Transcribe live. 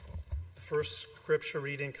first scripture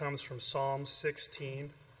reading comes from Psalm 16.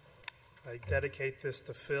 I dedicate this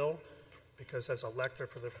to Phil because as a lector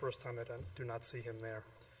for the first time I do not see him there.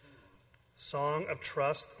 Song of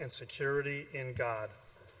trust and security in God.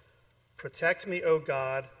 Protect me, O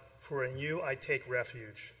God, for in you I take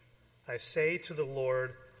refuge. I say to the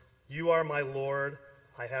Lord, you are my Lord.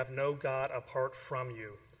 I have no God apart from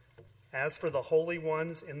you. As for the holy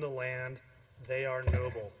ones in the land, they are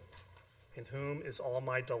noble, in whom is all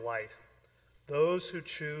my delight. Those who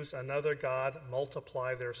choose another God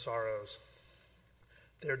multiply their sorrows.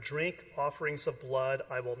 Their drink offerings of blood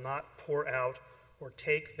I will not pour out or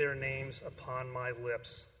take their names upon my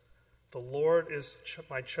lips. The Lord is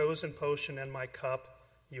my chosen potion and my cup.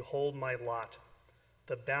 You hold my lot.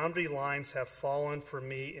 The boundary lines have fallen for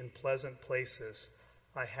me in pleasant places.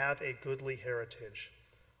 I have a goodly heritage.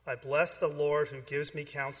 I bless the Lord who gives me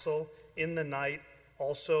counsel. In the night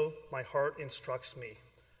also my heart instructs me.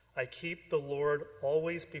 I keep the Lord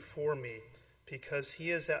always before me. Because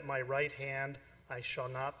he is at my right hand, I shall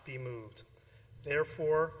not be moved.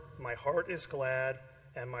 Therefore my heart is glad,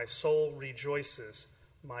 and my soul rejoices.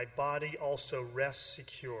 My body also rests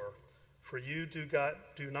secure. For you do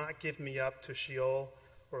not give me up to Sheol,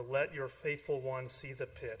 or let your faithful one see the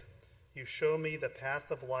pit. You show me the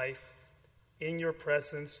path of life. In your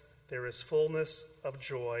presence there is fullness of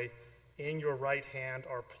joy. In your right hand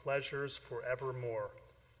are pleasures forevermore.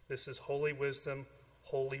 This is holy wisdom,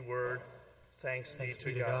 holy word. Thanks be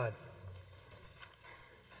to God.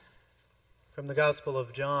 From the Gospel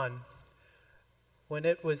of John. When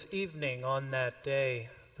it was evening on that day,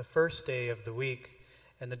 the first day of the week,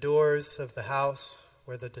 and the doors of the house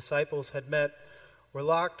where the disciples had met were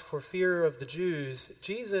locked for fear of the Jews,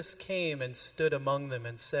 Jesus came and stood among them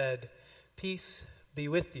and said, "Peace be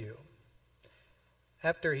with you."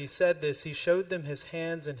 After he said this, he showed them his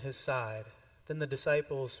hands and his side. Then the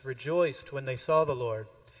disciples rejoiced when they saw the Lord.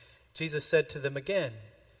 Jesus said to them again,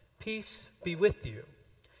 "Peace be with you.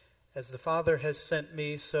 As the Father has sent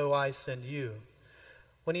me, so I send you."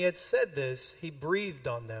 When he had said this, he breathed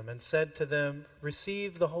on them and said to them,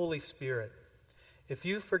 "Receive the Holy Spirit. If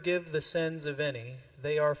you forgive the sins of any,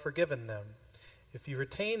 they are forgiven them. If you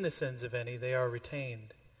retain the sins of any, they are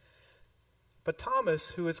retained." But Thomas,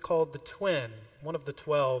 who is called the twin, one of the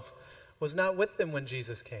 12, was not with them when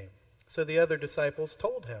Jesus came. So the other disciples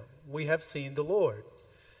told him, "We have seen the Lord."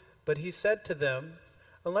 But he said to them,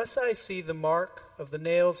 "Unless I see the mark of the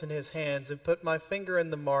nails in his hands and put my finger in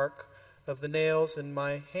the mark of the nails in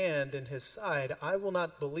my hand in his side, I will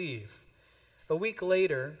not believe." A week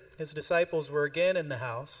later, his disciples were again in the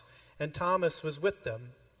house, and Thomas was with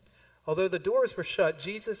them. Although the doors were shut,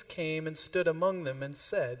 Jesus came and stood among them and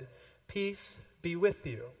said, "Peace be with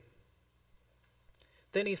you."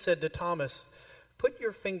 Then he said to Thomas, "Put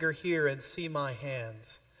your finger here and see my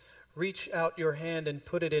hands. Reach out your hand and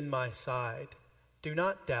put it in my side. Do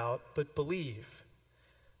not doubt, but believe."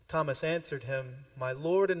 Thomas answered him, "My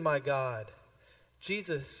Lord and my God."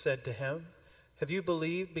 Jesus said to him, "Have you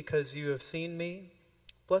believed because you have seen me?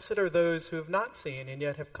 Blessed are those who have not seen and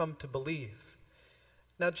yet have come to believe."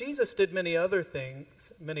 Now Jesus did many other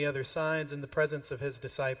things, many other signs in the presence of his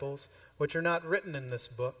disciples, which are not written in this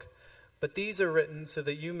book, but these are written so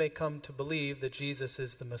that you may come to believe that Jesus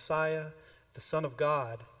is the Messiah, the Son of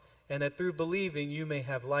God, and that through believing you may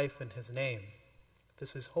have life in his name.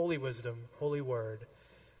 This is holy wisdom, holy word.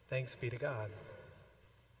 Thanks be to God.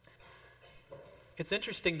 It's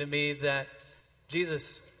interesting to me that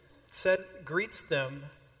Jesus greets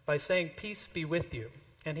them by saying, "Peace be with you."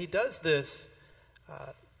 And he does this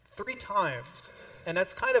 3 times. And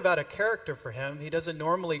that's kind of out of character for him. He doesn't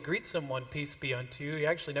normally greet someone, "Peace be unto you." He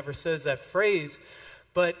actually never says that phrase.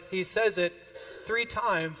 But he says it 3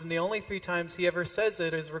 times, and the only 3 times he ever says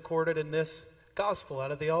it is recorded in this gospel.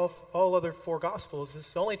 Out of the all other 4 gospels, this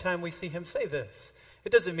is the only time we see him say this.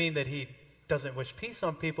 It doesn't mean that he doesn't wish peace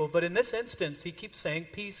on people, but in this instance, he keeps saying,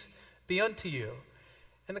 "Peace be unto you."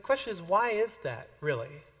 And the question is, why is that,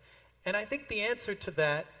 really? And I think the answer to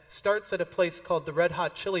that starts at a place called the Red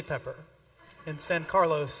Hot Chili Pepper in San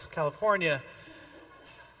Carlos, California.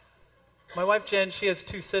 My wife, Jen, she has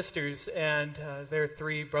 2 sisters, and they're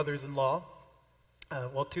 3 brothers-in-law.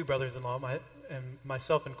 2 brothers-in-law, and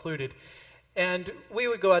myself included. And we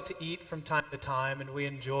would go out to eat from time to time, and we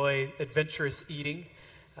enjoy adventurous eating.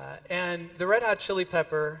 And the Red Hot Chili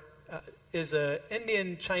Pepper is an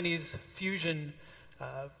Indian-Chinese fusion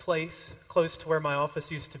place close to where my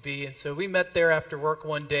office used to be. And so we met there after work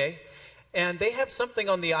one day, and they have something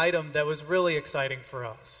on the item that was really exciting for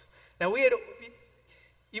us. Now,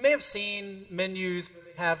 you may have seen menus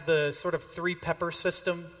that have the sort of 3 pepper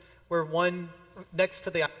system, where one next to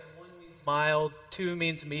the item, one means mild, 2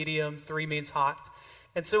 means medium, 3 means hot.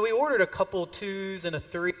 And so we ordered a couple 2s and a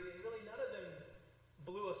 3. Really, none of them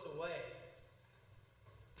blew us away.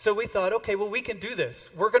 So we thought, okay, well, we can do this.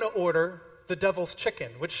 We're going to order the devil's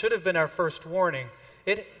chicken, which should have been our first warning.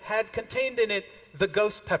 It had contained in it the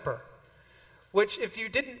ghost pepper, which, if you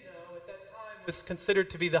didn't know, at that time was considered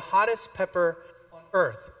to be the hottest pepper on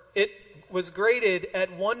earth. It was graded at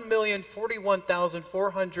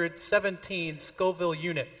 1,041,417 Scoville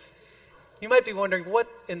units. You might be wondering, what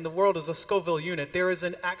in the world is a Scoville unit? There is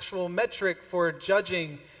an actual metric for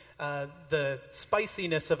judging the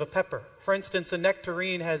spiciness of a pepper. For instance, a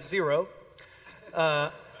nectarine has 0,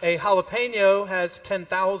 a jalapeno has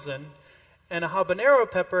 10,000, and a habanero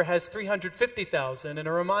pepper has 350,000. And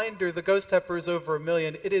a reminder, the ghost pepper is over 1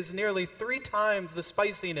 million. It is nearly 3 times the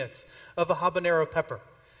spiciness of a habanero pepper.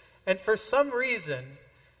 And for some reason,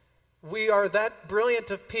 we are that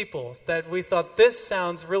brilliant of people that we thought this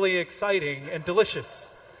sounds really exciting and delicious.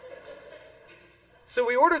 So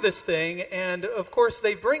we order this thing, and of course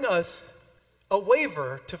they bring us a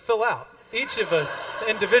waiver to fill out, each of us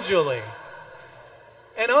individually.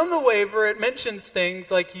 And on the waiver, it mentions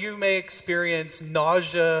things like you may experience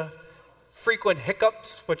nausea, frequent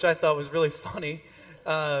hiccups, which I thought was really funny,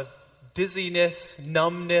 dizziness,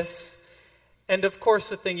 numbness, and of course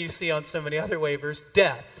the thing you see on so many other waivers,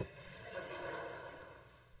 death.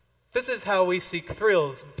 This is how we seek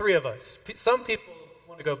thrills, the 3 of us. Some people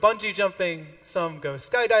want to go bungee jumping, some go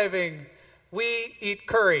skydiving. We eat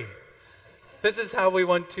curry. This is how we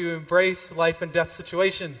want to embrace life and death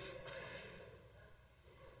situations.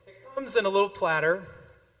 It comes in a little platter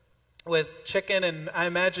with chicken and I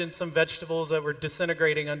imagine some vegetables that were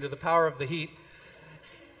disintegrating under the power of the heat.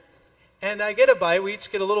 And I get a bite. We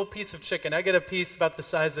each get a little piece of chicken. I get a piece about the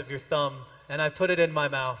size of your thumb, and I put it in my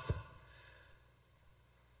mouth.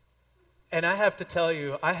 And I have to tell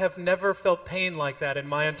you, I have never felt pain like that in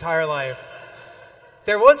my entire life.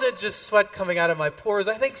 There wasn't just sweat coming out of my pores.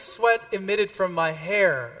 I think sweat emitted from my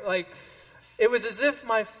hair. Like, it was as if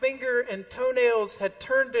my finger and toenails had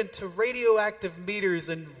turned into radioactive meters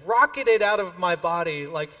and rocketed out of my body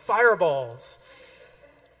like fireballs.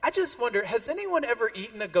 I just wonder, has anyone ever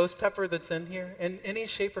eaten a ghost pepper that's in here in any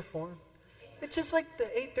shape or form? It's just like the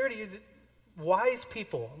 8:30, wise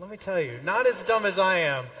people, let me tell you, not as dumb as I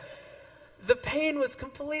am. The pain was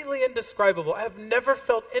completely indescribable. I have never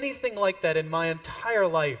felt anything like that in my entire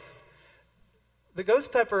life. The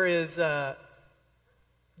ghost pepper is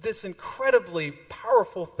this incredibly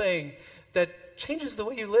powerful thing that changes the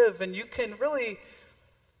way you live, and you can really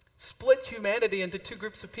split humanity into 2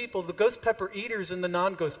 groups of people, the ghost pepper eaters and the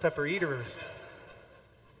non-ghost pepper eaters.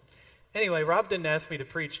 Anyway, Rob didn't ask me to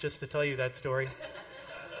preach just to tell you that story.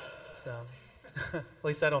 So, at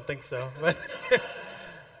least I don't think so. But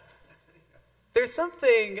there's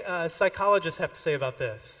something psychologists have to say about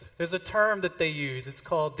this. There's a term that they use. It's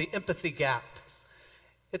called the empathy gap.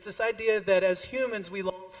 It's this idea that as humans, we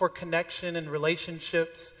long for connection and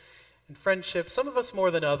relationships and friendship, some of us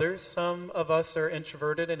more than others. Some of us are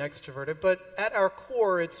introverted and extroverted, but at our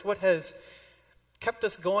core, it's what has kept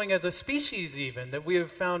us going as a species even, that we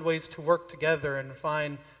have found ways to work together and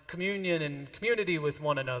find communion and community with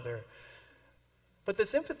one another. But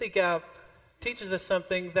this empathy gap teaches us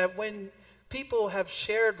something, that when people have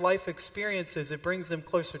shared life experiences, it brings them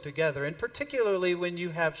closer together, and particularly when you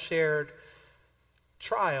have shared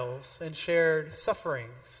trials and shared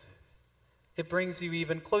sufferings, it brings you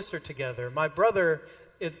even closer together. My brother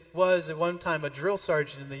was at one time a drill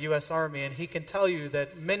sergeant in the U.S. Army, and he can tell you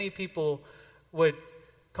that many people would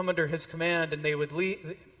come under his command and they would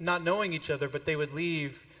leave, not knowing each other, but they would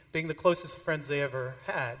leave being the closest friends they ever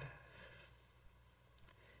had.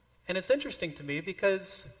 And it's interesting to me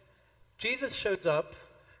because Jesus shows up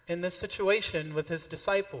in this situation with his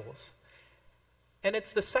disciples. And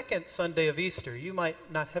it's the second Sunday of Easter. You might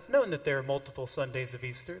not have known that there are multiple Sundays of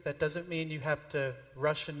Easter. That doesn't mean you have to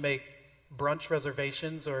rush and make brunch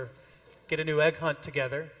reservations or get a new egg hunt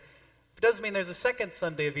together. It does mean there's a second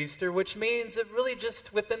Sunday of Easter, which means that really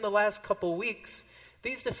just within the last couple weeks,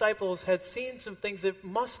 these disciples had seen some things that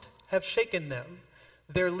must have shaken them.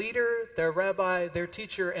 Their leader, their rabbi, their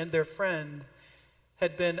teacher, and their friend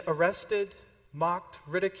had been arrested, mocked,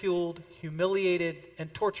 ridiculed, humiliated,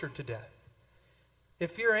 and tortured to death.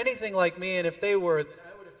 If you're anything like me, and if they were,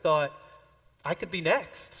 I would have thought, I could be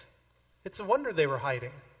next. It's a wonder they were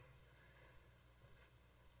hiding.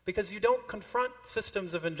 Because you don't confront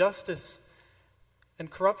systems of injustice and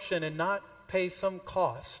corruption and not pay some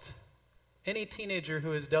cost. Any teenager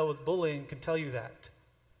who has dealt with bullying can tell you that.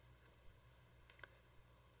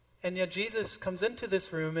 And yet Jesus comes into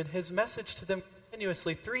this room, and his message to them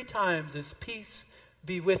continuously 3 times is peace,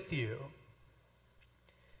 be with you.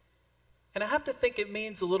 And I have to think it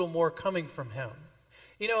means a little more coming from him.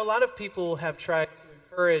 You know, a lot of people have tried to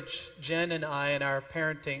encourage Jen and I in our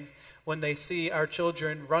parenting when they see our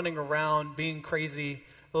children running around being crazy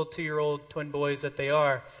little 2-year-old twin boys that they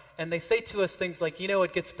are. And they say to us things like,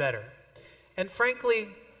 it gets better. And frankly,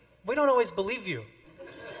 we don't always believe you.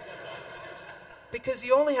 Because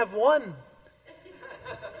you only have one.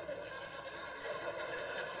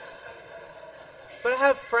 But I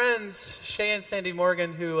have friends, Shay and Sandy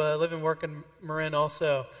Morgan, who live and work in Marin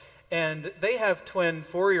also, and they have twin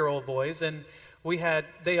 4-year-old boys, and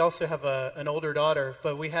they also have an older daughter,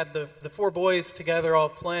 but we had the 4 boys together all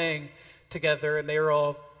playing together, and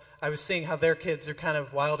I was seeing how their kids are kind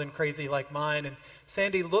of wild and crazy like mine, and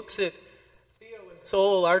Sandy looks at Theo and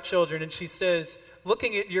Sol, our children, and she says,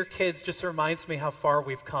 looking at your kids just reminds me how far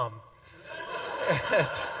we've come.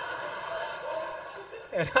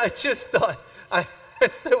 And I just thought, I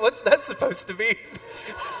said, what's that supposed to mean?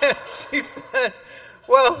 And she said,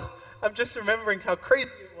 well, I'm just remembering how crazy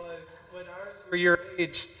it was when ours were your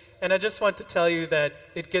age. And I just want to tell you that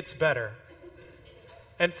it gets better.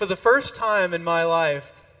 And for the first time in my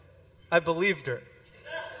life, I believed her.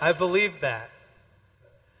 I believed that.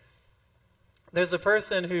 There's a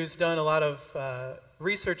person who's done a lot of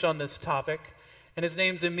research on this topic, and his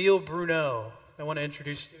name's Emile Bruneau. I want to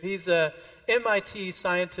introduce you. He's a MIT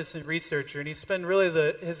scientist and researcher, and he spent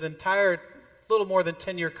really his entire little more than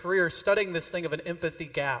 10-year career studying this thing of an empathy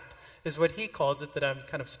gap, is what he calls it, that I'm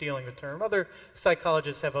kind of stealing the term. Other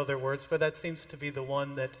psychologists have other words, but that seems to be the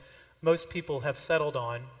one that most people have settled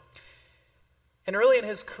on. And early in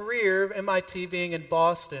his career, MIT being in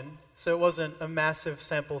Boston, so it wasn't a massive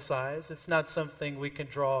sample size, it's not something we can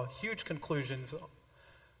draw huge conclusions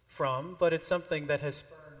from, but it's something that has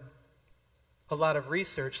spurred a lot of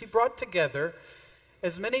research. He brought together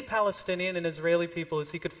as many Palestinian and Israeli people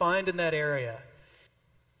as he could find in that area.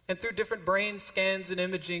 And through different brain scans and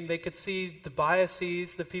imaging, they could see the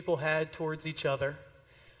biases that people had towards each other.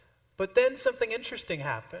 But then something interesting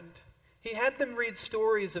happened. He had them read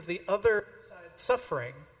stories of the other side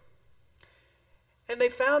suffering. And they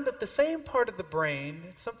found that the same part of the brain,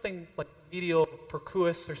 it's something like medial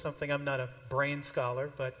percuis or something, I'm not a brain scholar,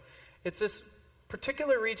 but it's this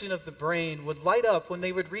particular region of the brain would light up when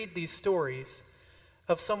they would read these stories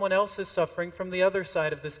of someone else's suffering from the other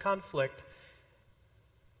side of this conflict.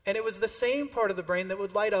 And it was the same part of the brain that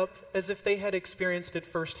would light up as if they had experienced it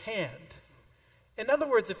firsthand. In other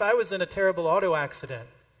words, if I was in a terrible auto accident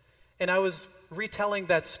and I was retelling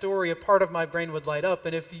that story, a part of my brain would light up.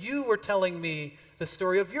 And if you were telling me the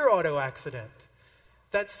story of your auto accident,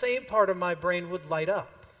 that same part of my brain would light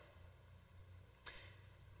up.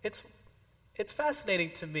 It's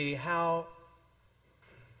fascinating to me how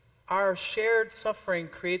our shared suffering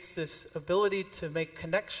creates this ability to make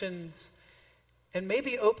connections and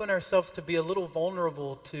maybe open ourselves to be a little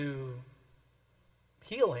vulnerable to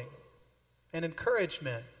healing and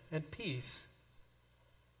encouragement and peace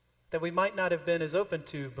that we might not have been as open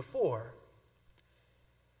to before.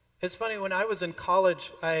 It's funny, when I was in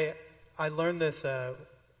college, I learned this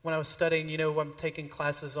when I was studying, I'm taking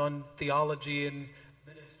classes on theology and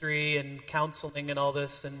ministry and counseling and all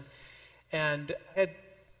this, and I had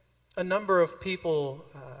a number of people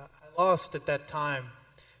I lost at that time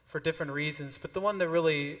for different reasons, but the one that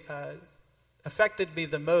really affected me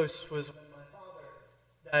the most was when my father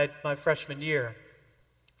died my freshman year.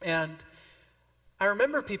 And I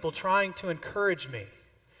remember people trying to encourage me,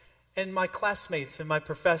 and my classmates and my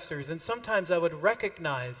professors, and sometimes I would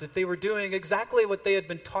recognize that they were doing exactly what they had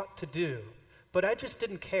been taught to do, but I just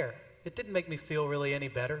didn't care. It didn't make me feel really any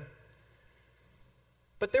better.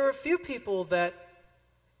 But there were a few people that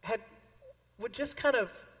would just kind of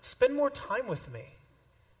spend more time with me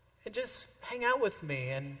and just hang out with me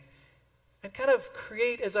and kind of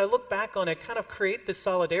create, as I look back on it, kind of create this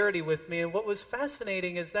solidarity with me. And what was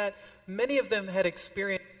fascinating is that many of them had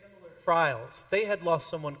experienced similar trials. They had lost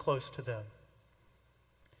someone close to them.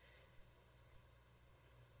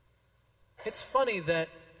 It's funny that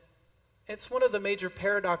it's one of the major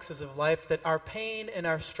paradoxes of life that our pain and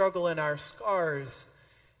our struggle and our scars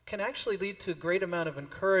can actually lead to a great amount of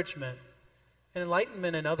encouragement and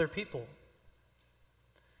enlightenment in other people.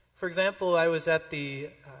 For example, I was at the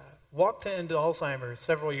Walk to End Alzheimer's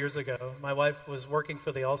several years ago. My wife was working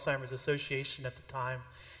for the Alzheimer's Association at the time,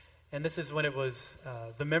 and this is when it was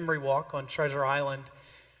the Memory Walk on Treasure Island.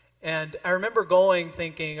 And I remember going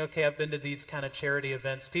thinking, okay, I've been to these kind of charity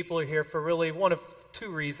events. People are here for really one of two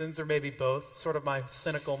reasons, or maybe both, sort of my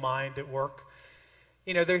cynical mind at work.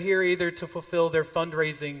 They're here either to fulfill their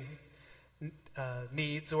fundraising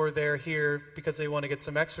needs, or they're here because they want to get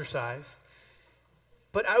some exercise.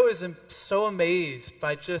 But I was so amazed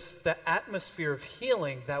by just the atmosphere of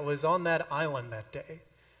healing that was on that island that day.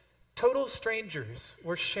 Total strangers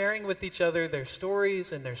were sharing with each other their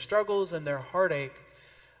stories and their struggles and their heartache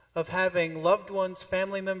of having loved ones,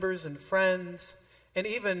 family members, and friends, and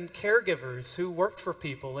even caregivers who worked for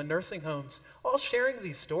people in nursing homes, all sharing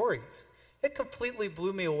these stories. It completely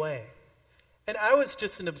blew me away. And I was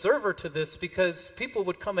just an observer to this because people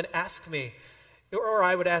would come and ask me, or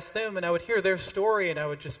I would ask them, and I would hear their story, and I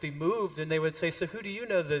would just be moved, and they would say, so who do you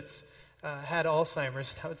know that's had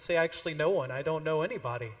Alzheimer's? And I would say, actually, no one. I don't know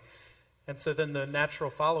anybody. And so then the natural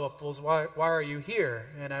follow-up was, why are you here?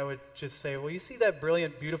 And I would just say, well, you see that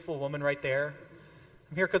brilliant, beautiful woman right there?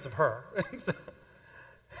 I'm here because of her. So,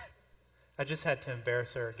 I just had to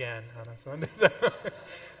embarrass her again on a Sunday.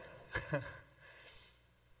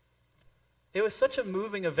 It was such a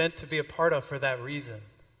moving event to be a part of for that reason.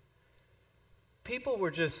 People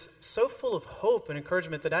were just so full of hope and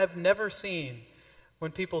encouragement that I've never seen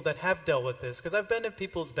when people that have dealt with this, because I've been at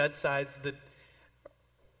people's bedsides that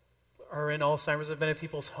are in Alzheimer's, I've been at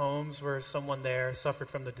people's homes where someone there suffered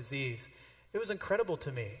from the disease. It was incredible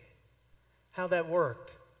to me how that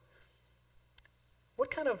worked.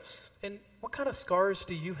 What kind of scars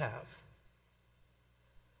do you have?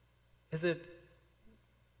 Is it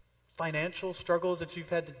financial struggles that you've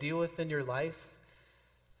had to deal with in your life?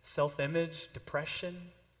 Self-image, depression?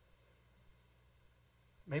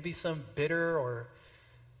 Maybe some bitter or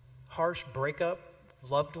harsh breakup of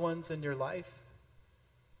loved ones in your life?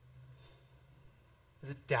 Is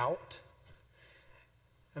it doubt?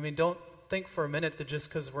 I mean, don't think for a minute that just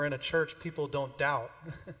because we're in a church, people don't doubt.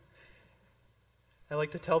 I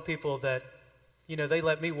like to tell people that, they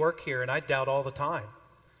let me work here and I doubt all the time.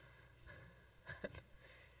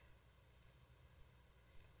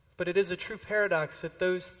 But it is a true paradox that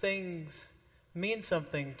those things mean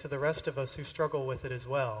something to the rest of us who struggle with it as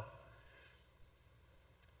well.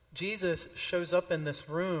 Jesus shows up in this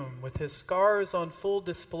room with his scars on full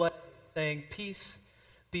display, saying, "Peace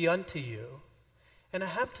be unto you." And I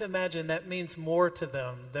have to imagine that means more to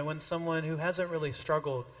them than when someone who hasn't really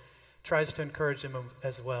struggled tries to encourage them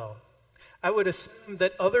as well. I would assume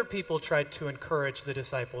that other people tried to encourage the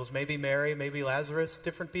disciples, maybe Mary, maybe Lazarus,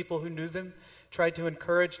 different people who knew them tried to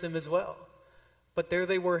encourage them as well. But there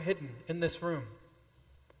they were hidden in this room.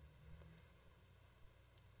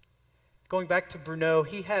 Going back to Bruno,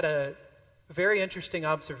 he had a very interesting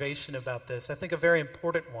observation about this, I think a very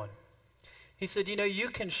important one. He said, you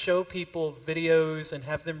can show people videos and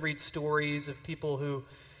have them read stories of people who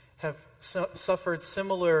have suffered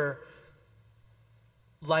similar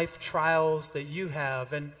life trials that you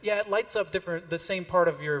have. And yeah, it lights up the same part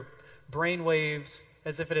of your brain waves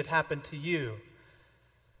as if it had happened to you.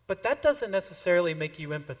 But that doesn't necessarily make you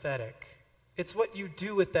empathetic. It's what you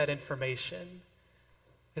do with that information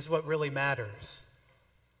is what really matters.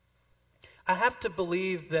 I have to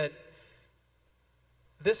believe that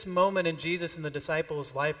this moment in Jesus and the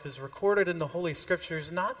disciples' life is recorded in the Holy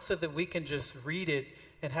Scriptures not so that we can just read it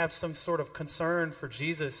and have some sort of concern for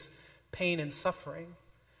Jesus' pain and suffering.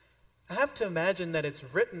 I have to imagine that it's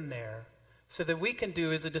written there so that we can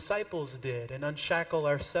do as the disciples did and unshackle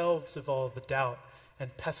ourselves of all the doubt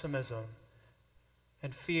and pessimism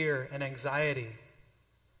and fear and anxiety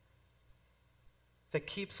that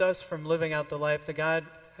keeps us from living out the life that God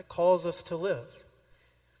calls us to live.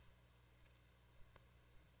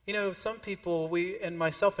 Some people, and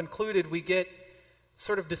myself included, we get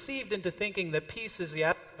sort of deceived into thinking that peace is the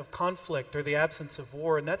absence of conflict or the absence of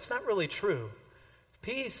war, and that's not really true.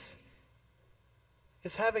 Peace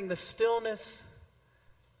is having the stillness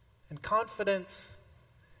and confidence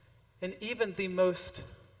in even the most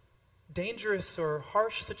dangerous or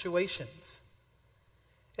harsh situations.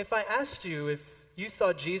 If I asked you if you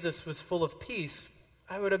thought Jesus was full of peace,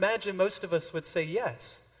 I would imagine most of us would say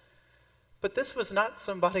yes. But this was not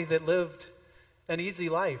somebody that lived an easy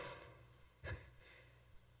life.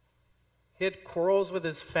 He had quarrels with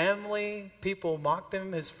his family. People mocked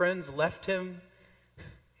him. His friends left him.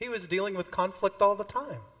 He was dealing with conflict all the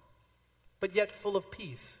time, but yet full of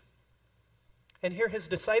peace. And here his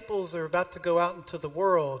disciples are about to go out into the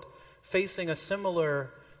world facing a similar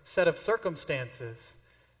set of circumstances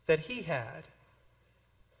that he had.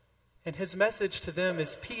 And his message to them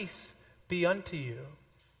is, "Peace be unto you."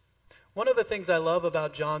 One of the things I love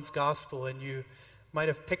about John's gospel, and you might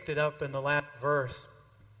have picked it up in the last verse,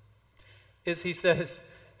 is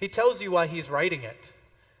he tells you why he's writing it.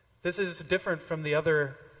 This is different from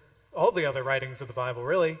all the other writings of the Bible,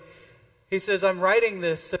 really. He says, "I'm writing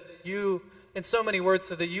this so that you, in so many words,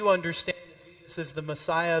 so that you understand that Jesus is the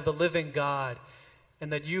Messiah, the living God,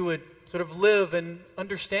 and that you would sort of live in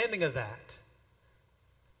understanding of that.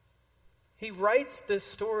 He writes this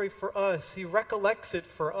story for us. He recollects it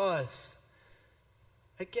for us.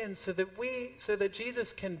 Again, so that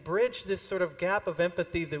Jesus can bridge this sort of gap of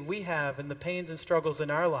empathy that we have in the pains and struggles in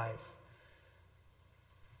our life.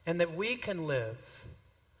 And that we can live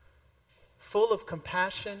full of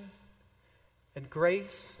compassion and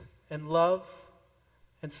grace and love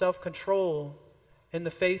and self-control in the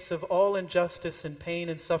face of all injustice and pain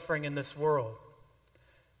and suffering in this world,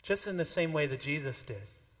 just in the same way that Jesus did.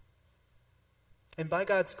 And by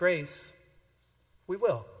God's grace, we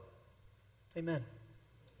will. Amen.